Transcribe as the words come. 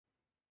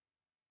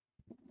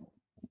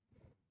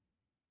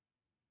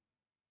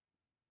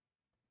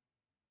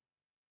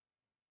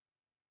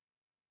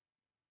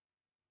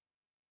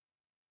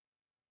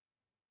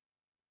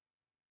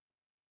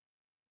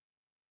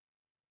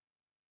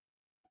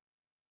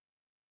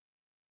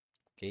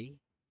Okay.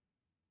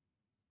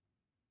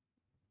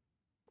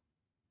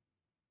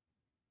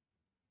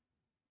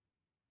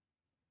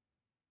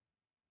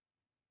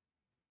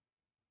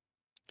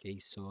 Okay,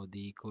 so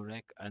the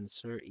correct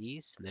answer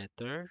is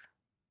letter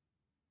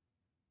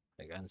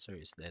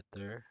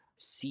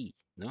C,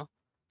 no?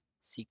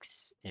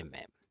 6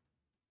 mm.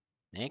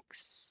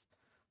 Next,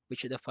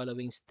 which of the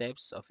following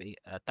types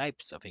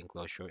of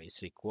enclosure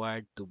is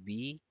required to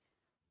be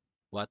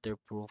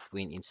waterproof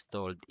when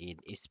installed in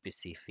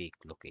specific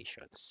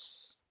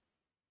locations?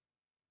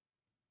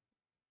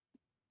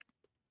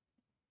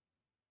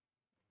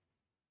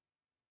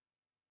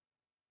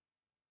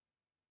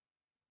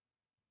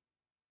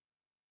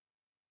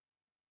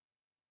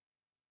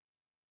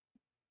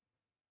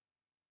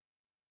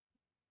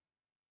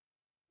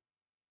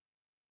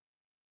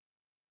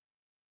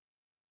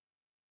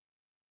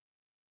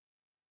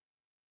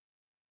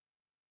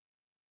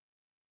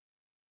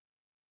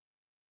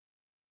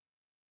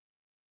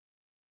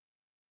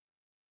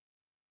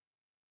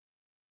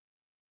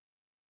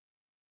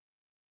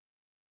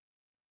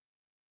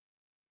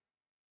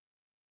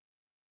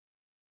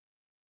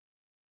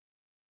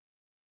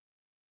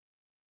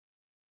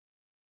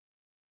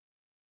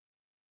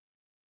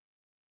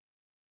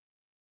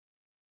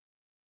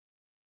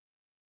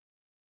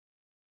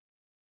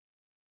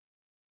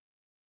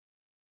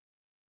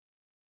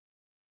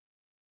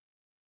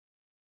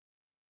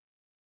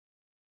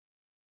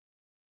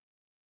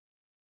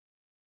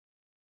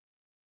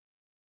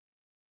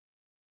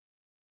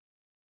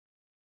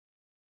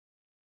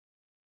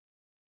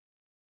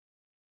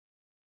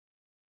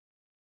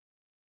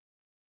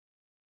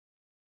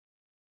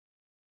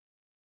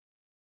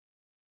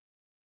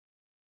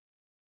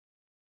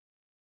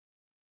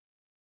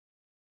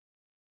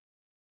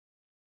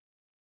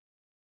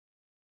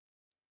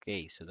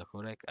 Okay, so the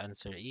correct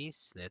answer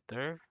is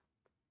letter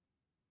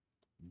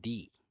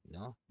D,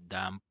 no?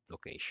 Damp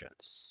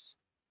locations.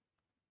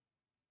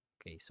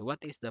 Okay, so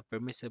what is the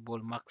permissible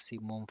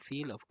maximum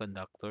fill of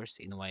conductors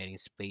in wiring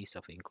space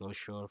of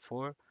enclosure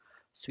for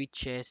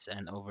switches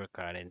and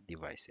overcurrent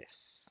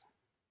devices?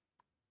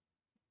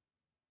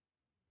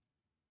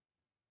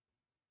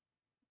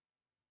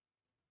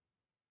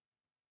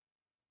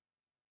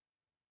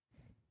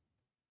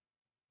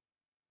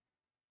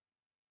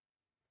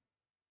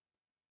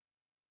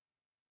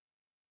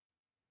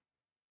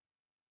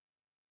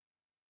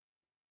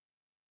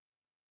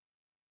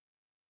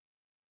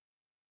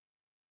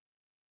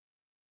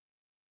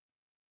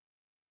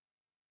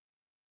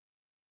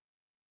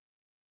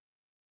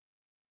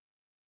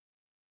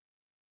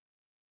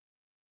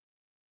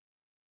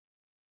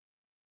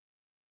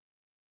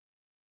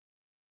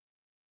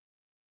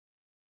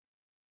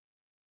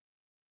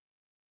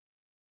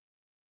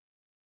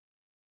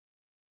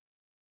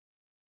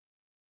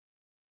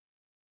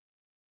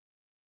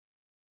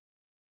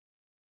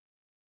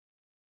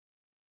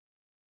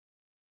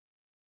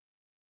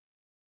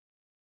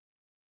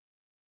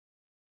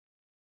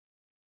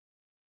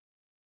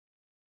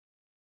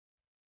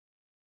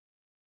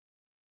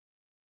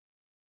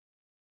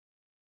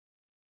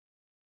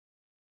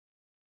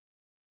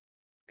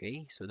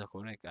 Okay, so the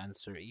correct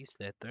answer is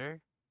letter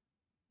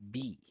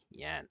B.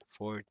 Yan,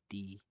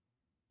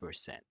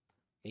 40%.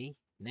 Okay,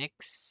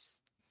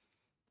 next.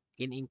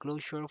 In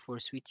enclosure for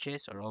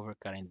switches or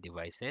overcurrent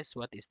devices,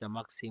 what is the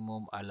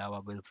maximum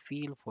allowable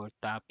fill for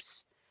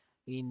taps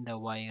in the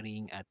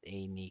wiring at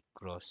any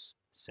cross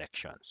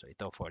section? So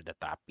ito for the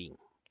tapping,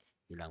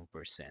 ilang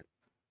percent?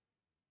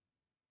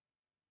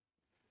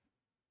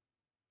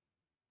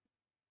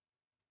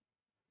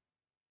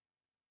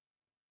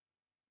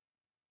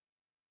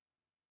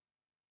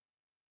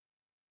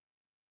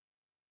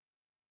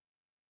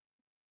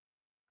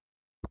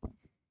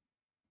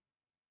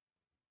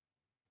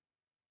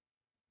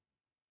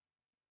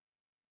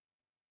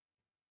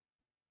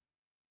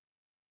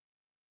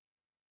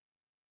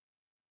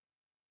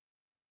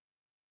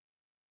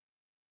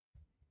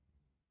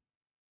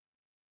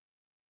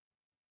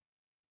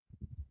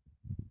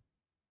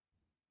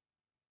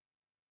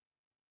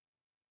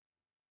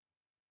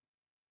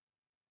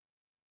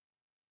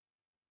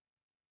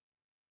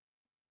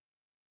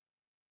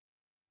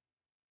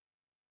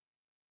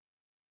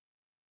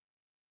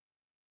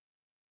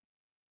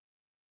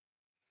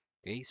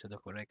 Okay, so the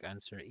correct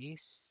answer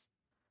is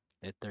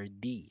letter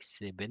D,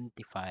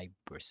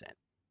 75%.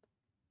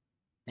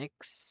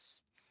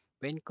 Next,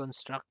 when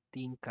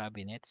constructing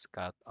cabinets,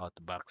 cut-out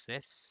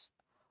boxes,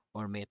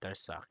 or metal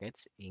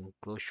sockets,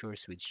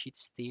 enclosures with sheet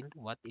steel,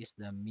 what is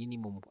the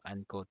minimum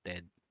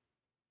uncoated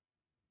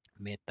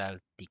metal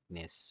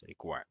thickness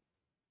required?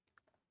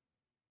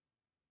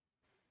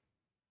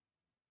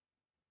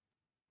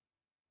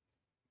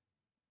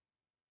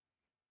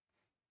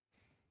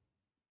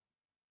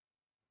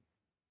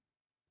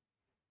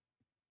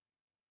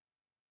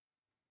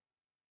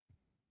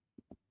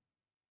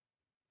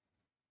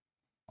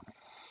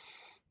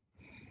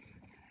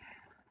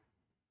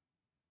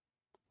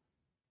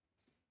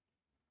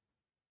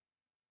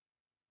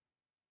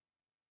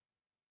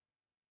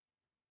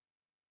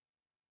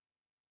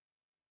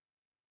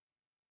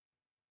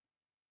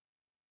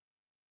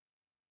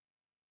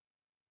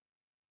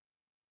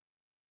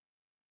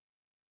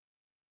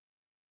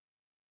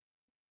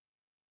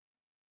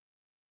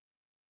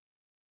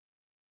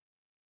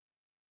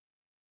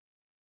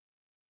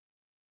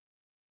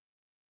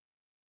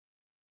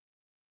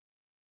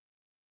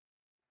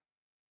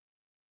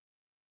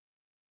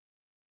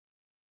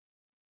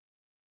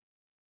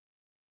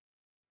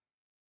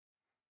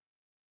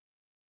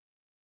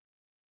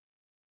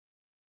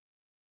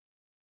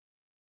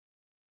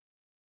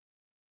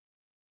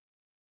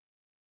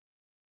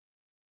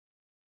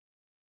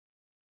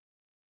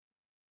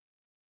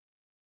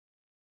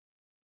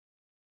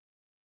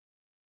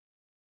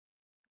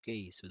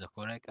 Okay, so the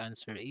correct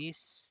answer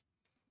is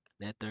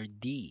letter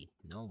D,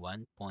 no,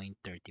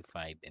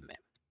 1.35 mm.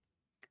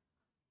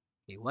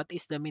 Okay, what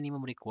is the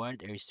minimum required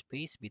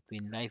airspace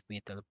between live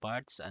metal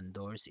parts and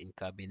doors in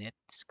cabinet,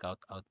 scout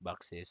out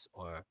boxes,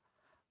 or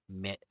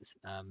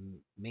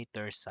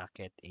meter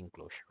socket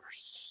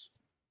enclosures?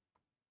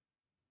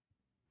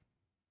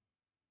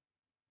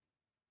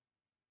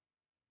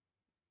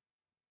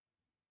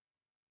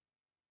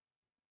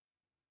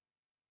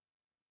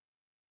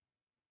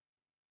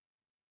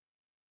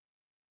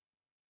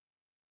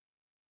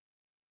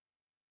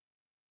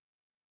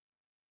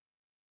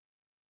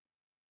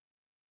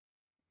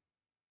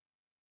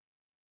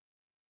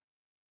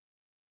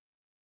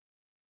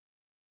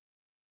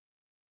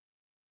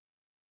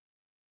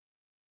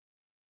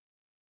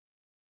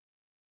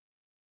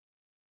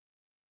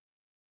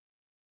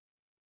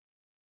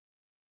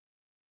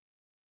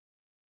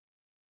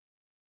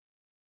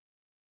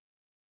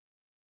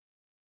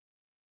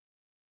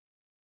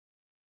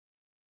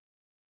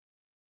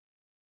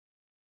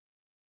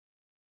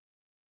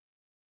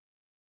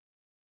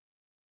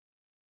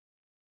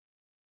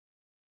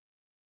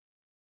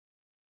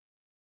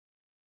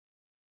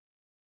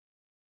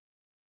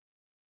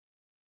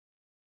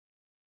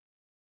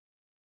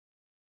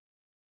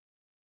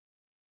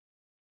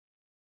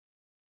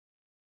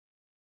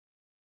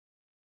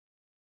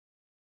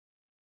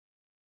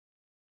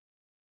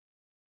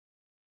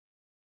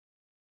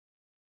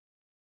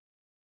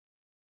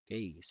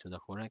 Okay, so the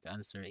correct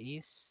answer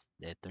is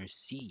letter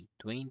C,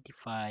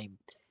 25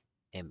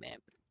 mm.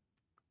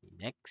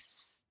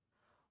 Next,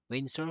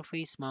 when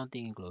surface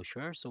mounting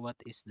enclosure, so what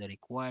is the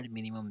required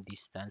minimum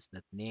distance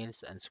that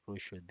nails and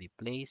screws should be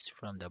placed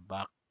from the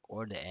back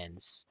or the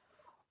ends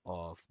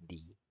of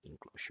the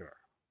enclosure?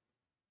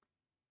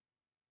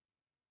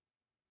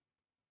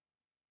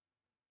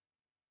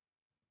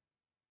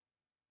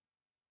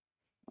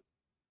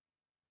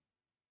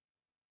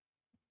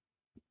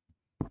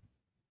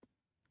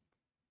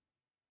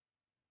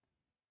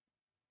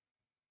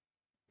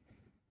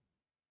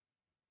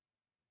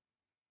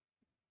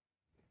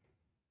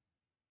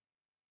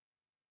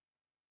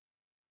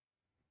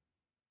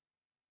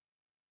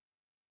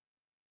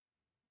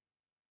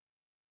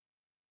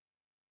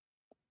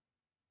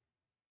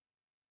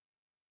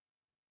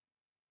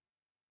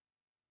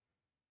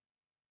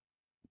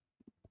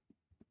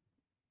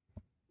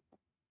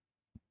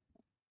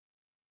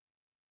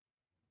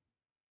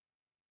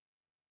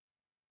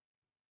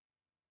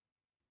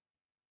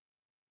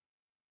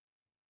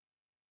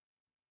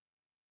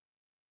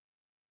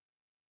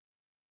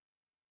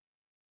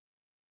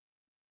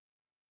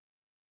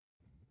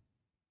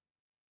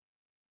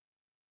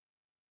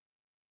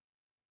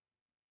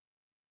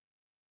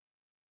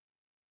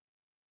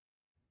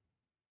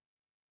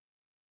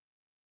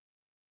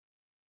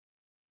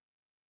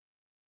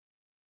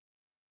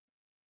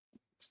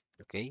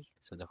 Okay,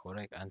 so the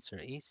correct answer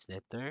is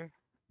letter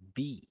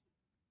B,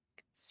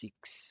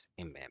 6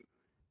 mm.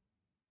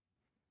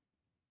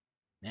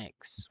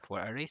 Next, for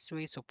a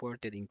raceway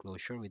supported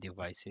enclosure with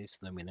devices,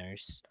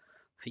 luminaires,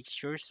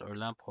 fixtures, or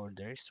lamp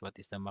holders, what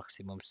is the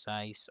maximum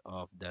size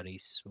of the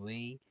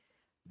raceway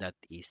that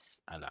is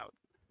allowed?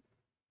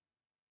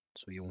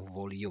 So yung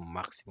volume,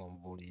 maximum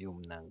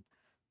volume ng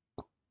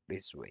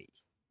raceway.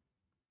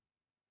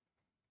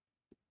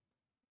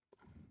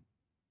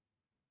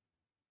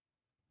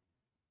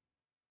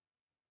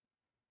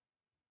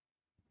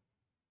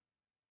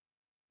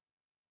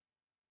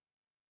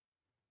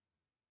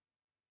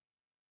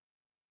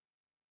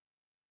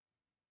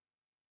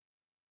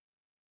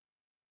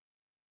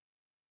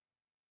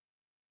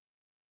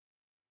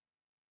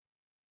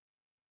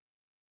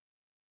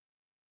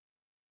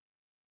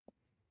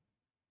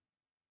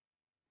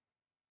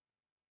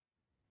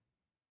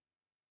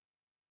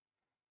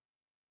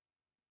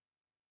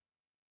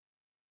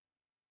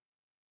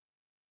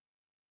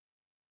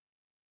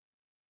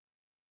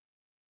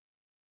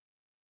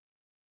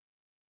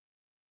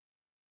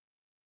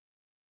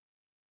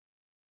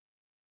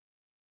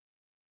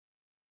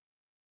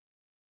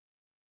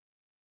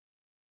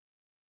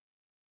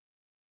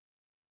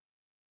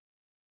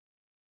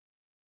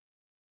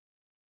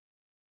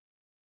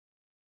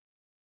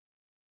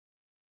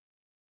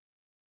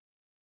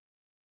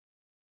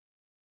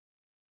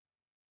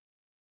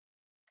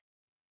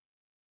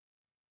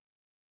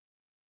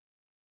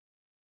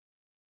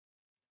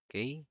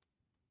 Okay,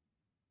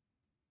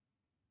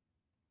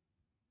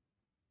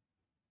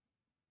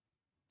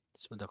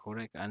 so the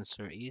correct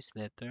answer is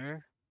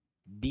letter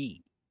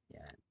B.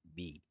 Yan,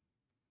 B.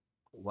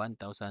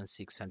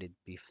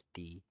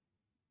 1,650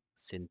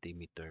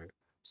 centimeter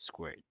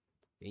squared.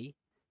 Okay.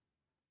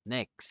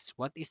 Next,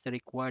 what is the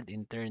required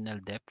internal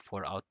depth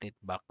for outlet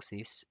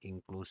boxes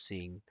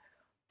including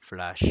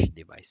flash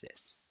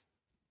devices?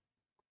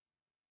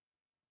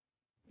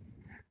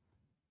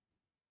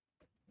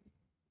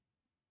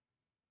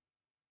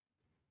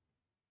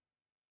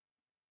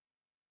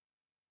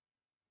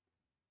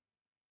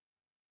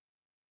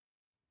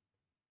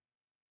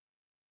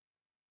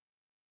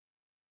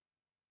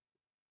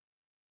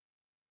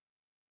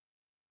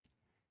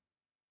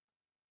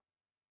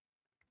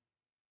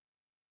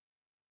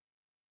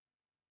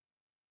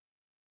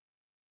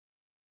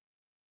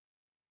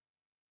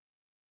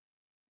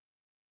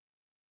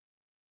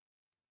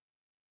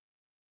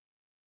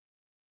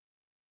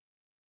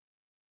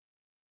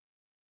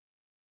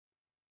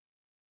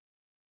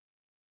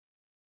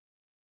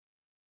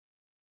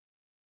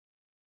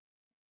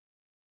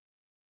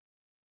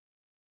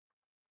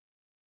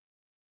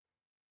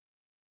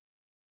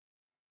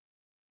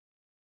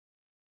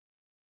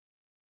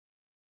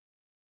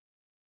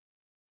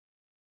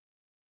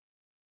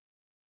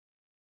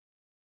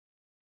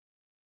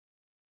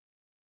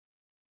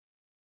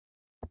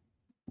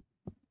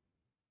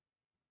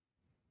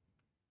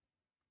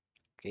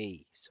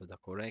 Okay, so the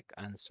correct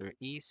answer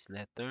is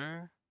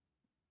letter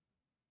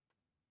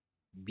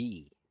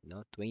B,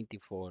 no,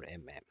 24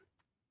 mm.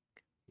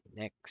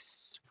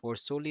 Next, for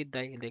solid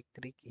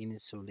dielectric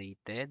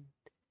insulated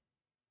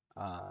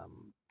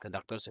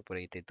conductors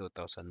operated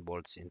 2000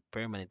 volts in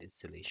permanent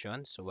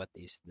installation. So what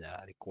is the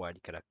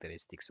required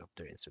characteristics of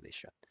their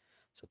insulation?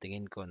 So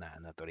tingin ko na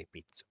ano to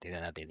repeat. So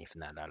tingnan natin if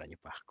naalala nyo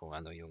pa kung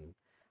ano yung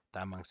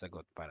tamang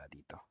sagot para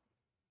dito.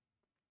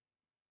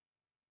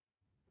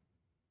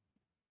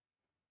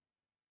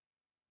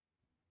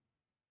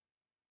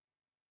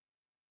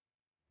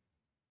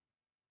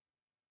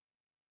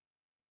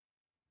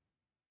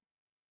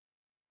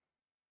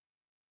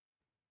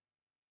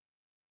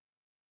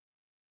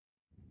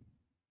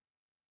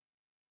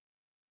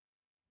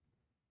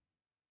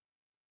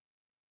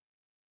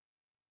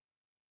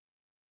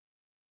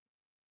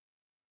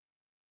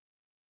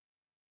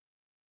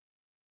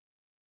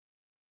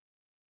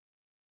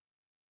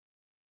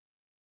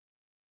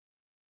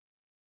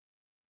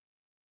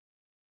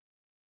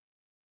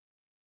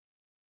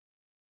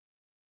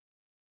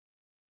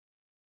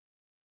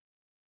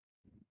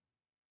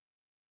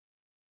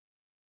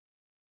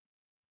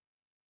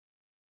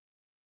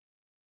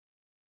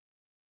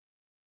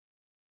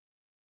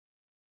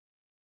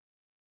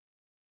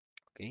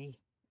 Okay,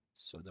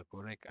 so the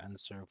correct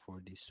answer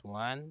for this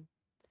one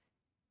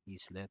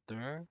is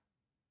letter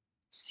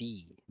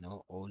C,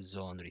 no,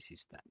 ozone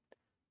resistant.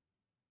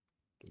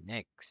 Okay,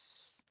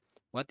 next.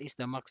 What is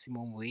the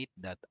maximum weight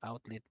that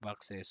outlet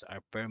boxes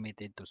are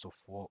permitted to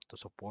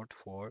support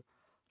for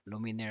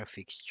luminaire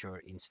fixture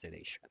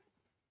installation?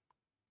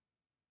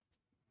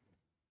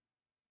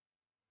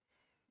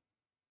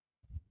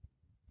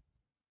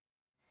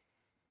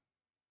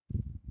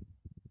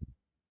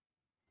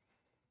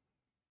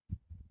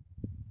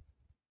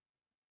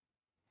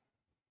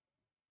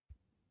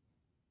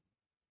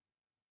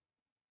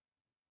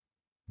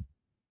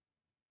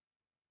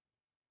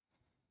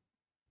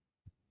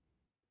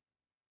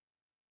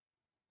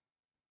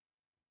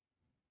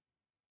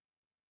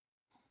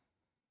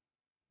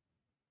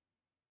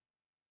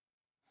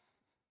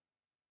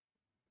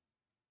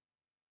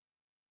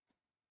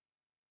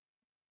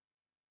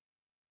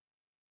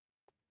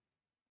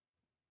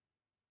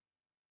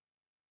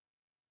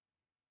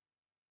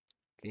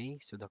 Okay,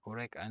 so the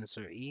correct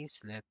answer is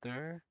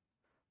letter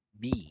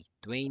B,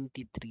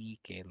 23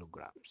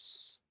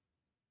 kilograms.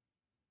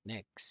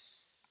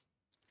 Next.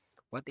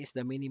 What is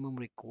the minimum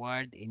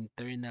required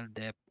internal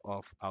depth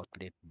of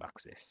outlet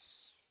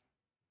boxes?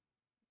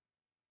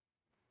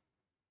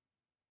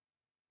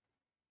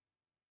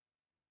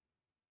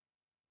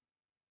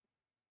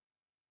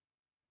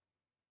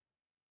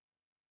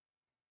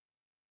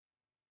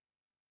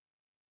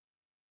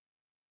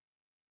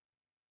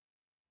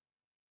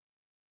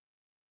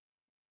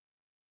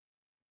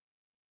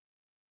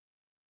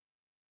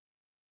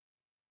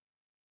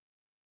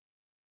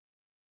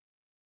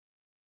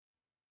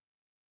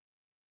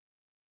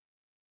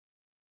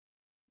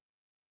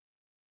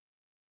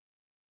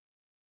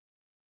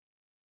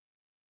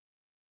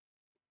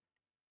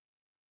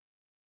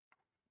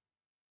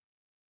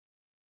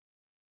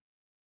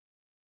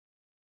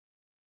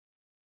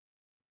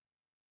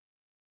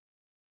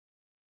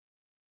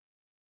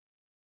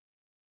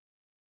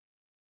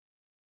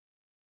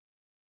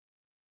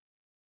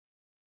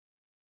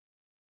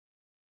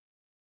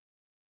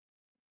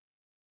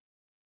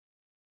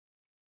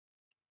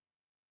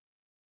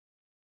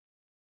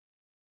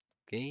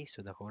 Okay,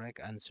 so the correct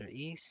answer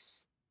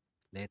is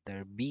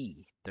letter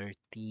B,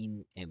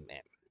 13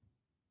 mm.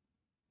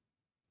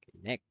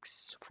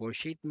 Next, for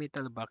sheet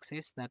metal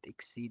boxes not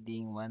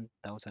exceeding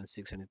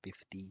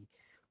 1,650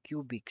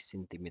 cubic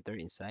centimeter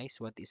in size,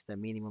 what is the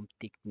minimum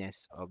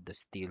thickness of the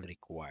steel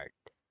required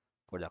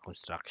for the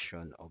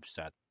construction of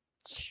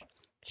such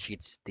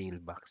sheet steel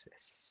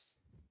boxes?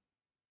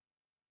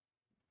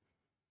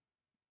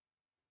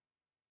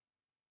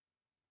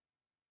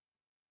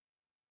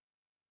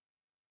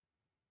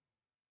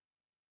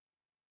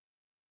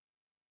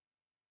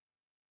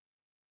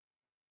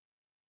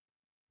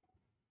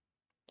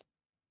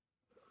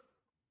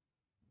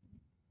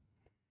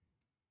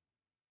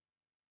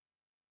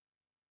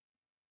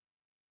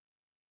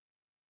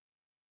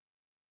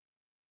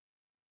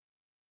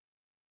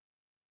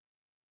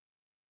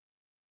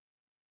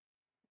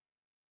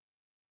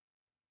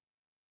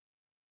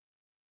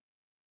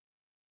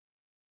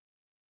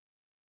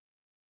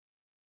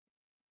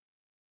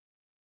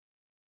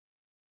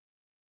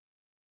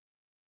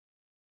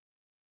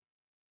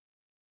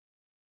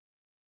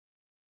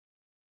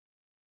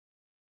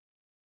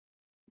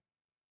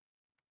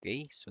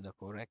 Okay, so the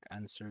correct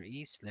answer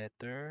is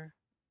letter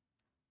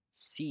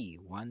C,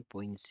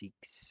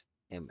 1.6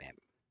 mm.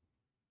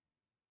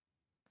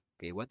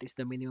 Okay, what is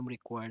the minimum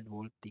required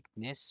wall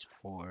thickness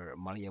for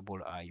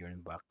malleable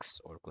iron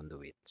box or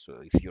conduit?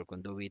 So if your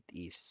conduit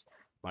is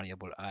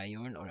malleable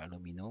iron or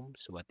aluminum,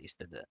 so what is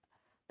the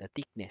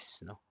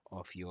thickness, no,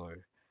 of your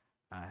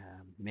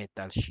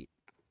metal sheet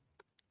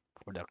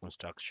for the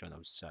construction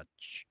of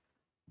such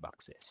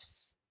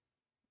boxes?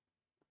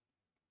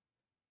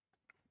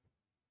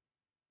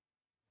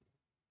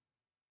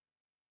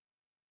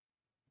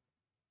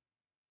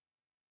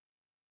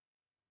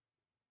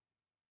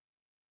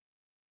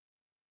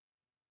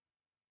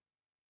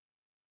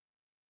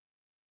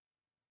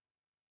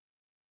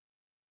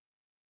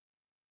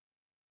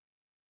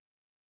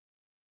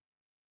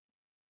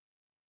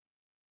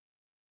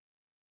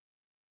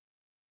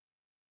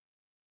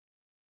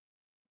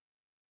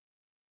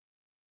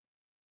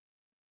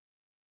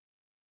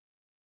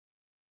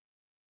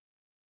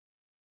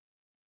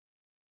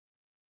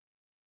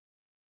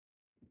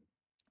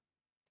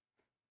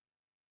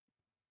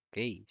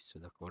 Okay, so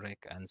the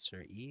correct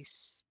answer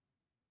is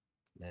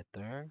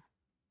letter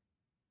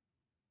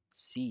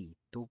C,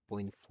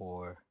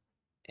 2.4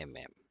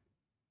 mm.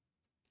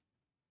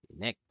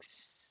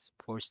 Next,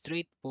 for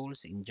straight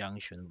poles in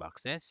junction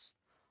boxes,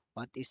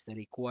 what is the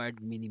required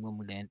minimum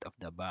length of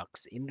the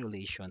box in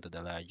relation to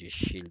the largest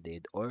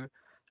shielded or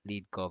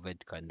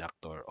lead-covered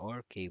conductor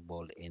or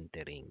cable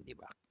entering the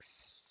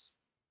box?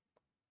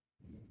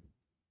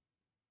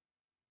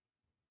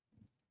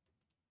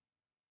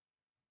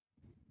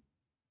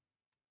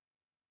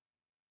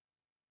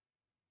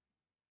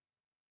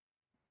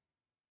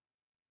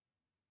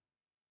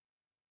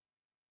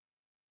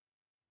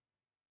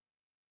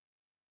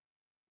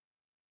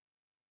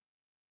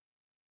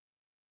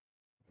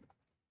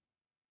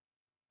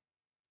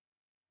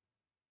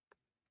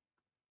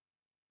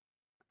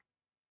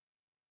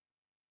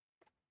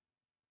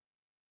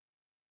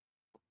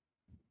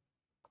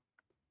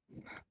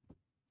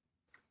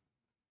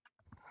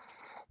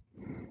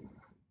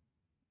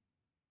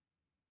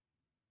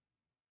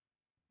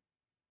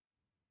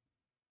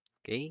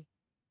 Okay,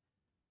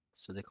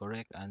 so the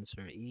correct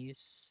answer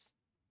is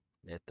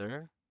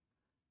letter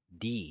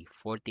D,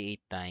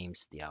 48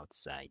 times the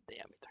outside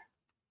diameter.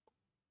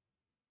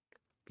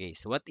 Okay,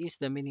 so what is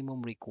the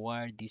minimum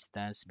required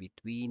distance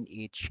between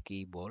each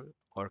cable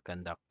or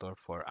conductor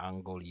for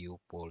angle U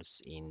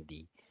poles in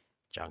the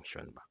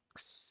junction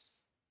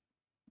box?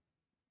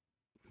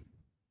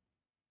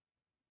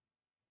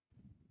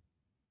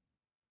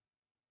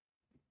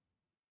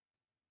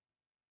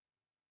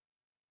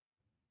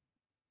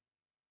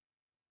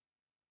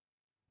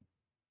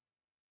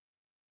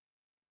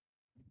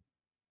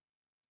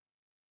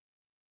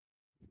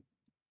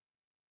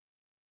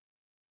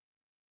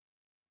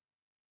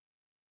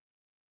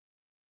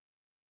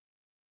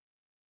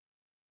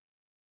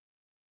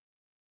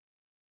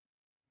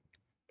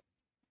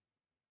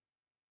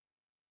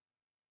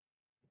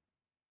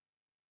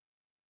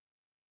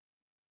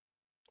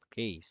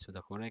 Okay, so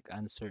the correct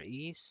answer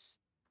is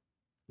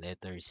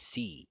letter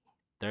C,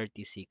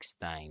 36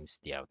 times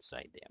the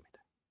outside diameter.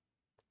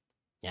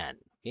 Yan.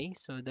 Okay,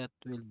 so that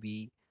will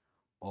be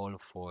all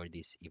for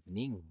this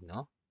evening,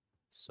 no?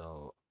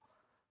 So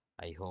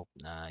I hope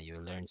na you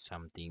learned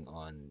something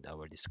on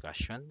our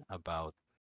discussion about